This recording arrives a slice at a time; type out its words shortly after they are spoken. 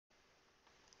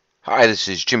Hi, this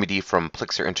is Jimmy D from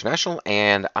Plixer International,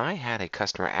 and I had a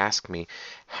customer ask me,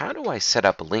 how do I set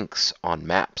up links on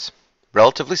maps?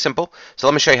 Relatively simple, so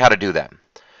let me show you how to do that.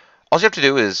 All you have to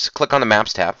do is click on the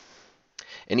Maps tab,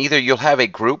 and either you'll have a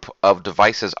group of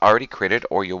devices already created,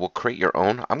 or you will create your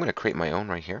own. I'm going to create my own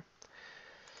right here.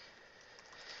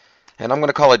 And I'm going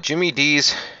to call it Jimmy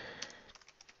D's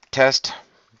Test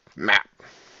Map.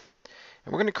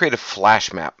 And we're going to create a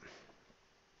flash map.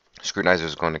 Scrutinizer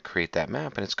is going to create that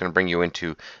map, and it's going to bring you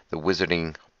into the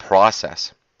wizarding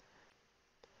process.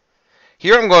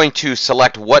 Here I'm going to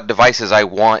select what devices I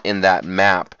want in that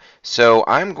map. So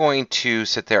I'm going to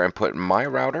sit there and put my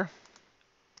router.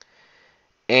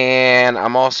 And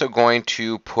I'm also going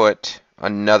to put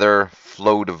another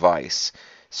Flow device.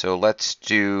 So let's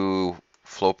do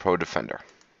Flow Pro Defender.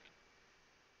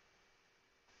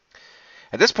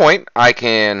 At this point, I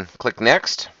can click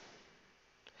Next.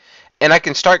 And I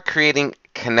can start creating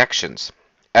connections.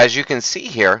 As you can see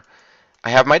here,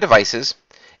 I have my devices.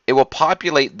 It will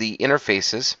populate the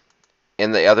interfaces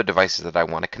in the other devices that I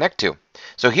want to connect to.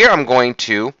 So here I'm going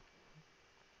to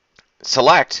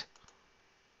select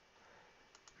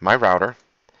my router,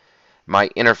 my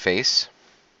interface,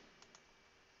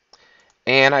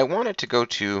 and I want it to go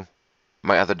to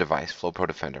my other device, Flow Pro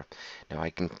Defender. Now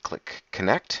I can click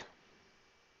Connect,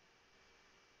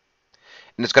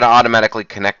 and it's going to automatically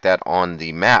connect that on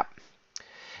the map.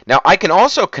 Now I can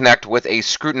also connect with a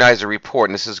Scrutinizer report,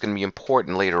 and this is going to be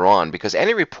important later on because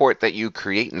any report that you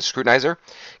create in Scrutinizer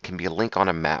can be a link on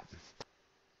a map.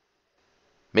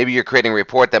 Maybe you're creating a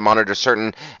report that monitors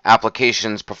certain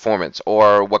applications' performance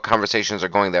or what conversations are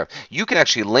going there. You can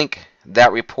actually link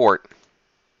that report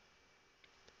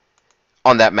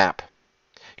on that map.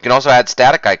 You can also add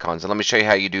static icons, and let me show you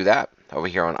how you do that over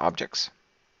here on Objects.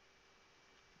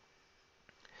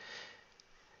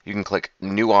 You can click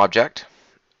New Object,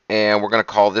 and we're going to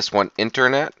call this one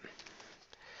Internet.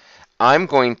 I'm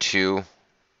going to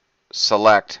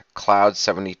select Cloud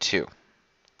 72.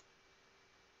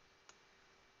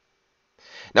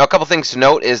 Now, a couple things to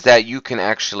note is that you can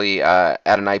actually add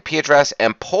an IP address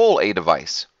and poll a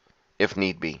device if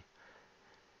need be,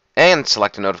 and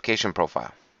select a notification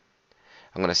profile.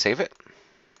 I'm going to save it.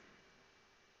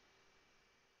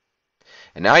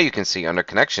 And now you can see under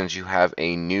Connections you have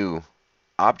a new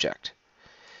object.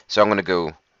 So I'm going to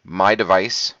go My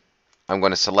Device. I'm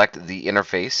going to select the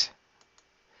interface.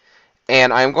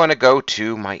 And I'm going to go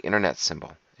to my Internet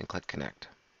symbol and click Connect.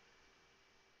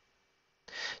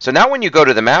 So now when you go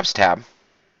to the Maps tab,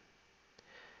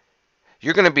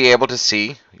 you're going to be able to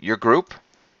see your group.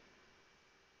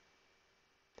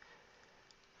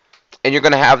 And you're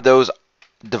going to have those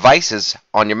devices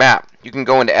on your map. You can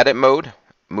go into Edit mode,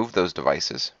 move those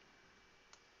devices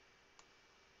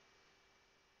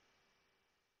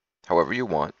however you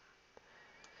want.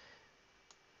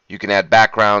 You can add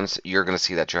backgrounds. You're going to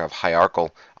see that you have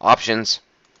hierarchical options.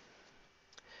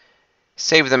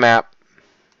 Save the map,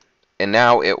 and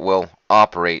now it will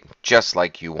operate just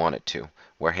like you want it to.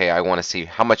 Where, hey, I want to see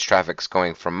how much traffic's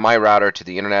going from my router to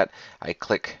the internet. I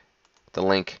click the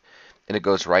link, and it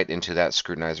goes right into that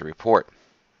Scrutinizer report.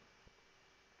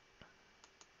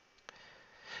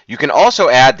 You can also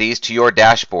add these to your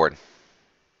dashboard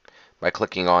by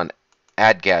clicking on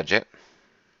Add Gadget,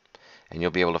 and you'll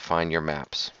be able to find your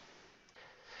maps.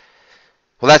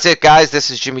 Well, that's it, guys. This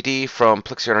is Jimmy D from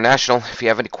Plixer International. If you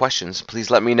have any questions,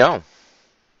 please let me know.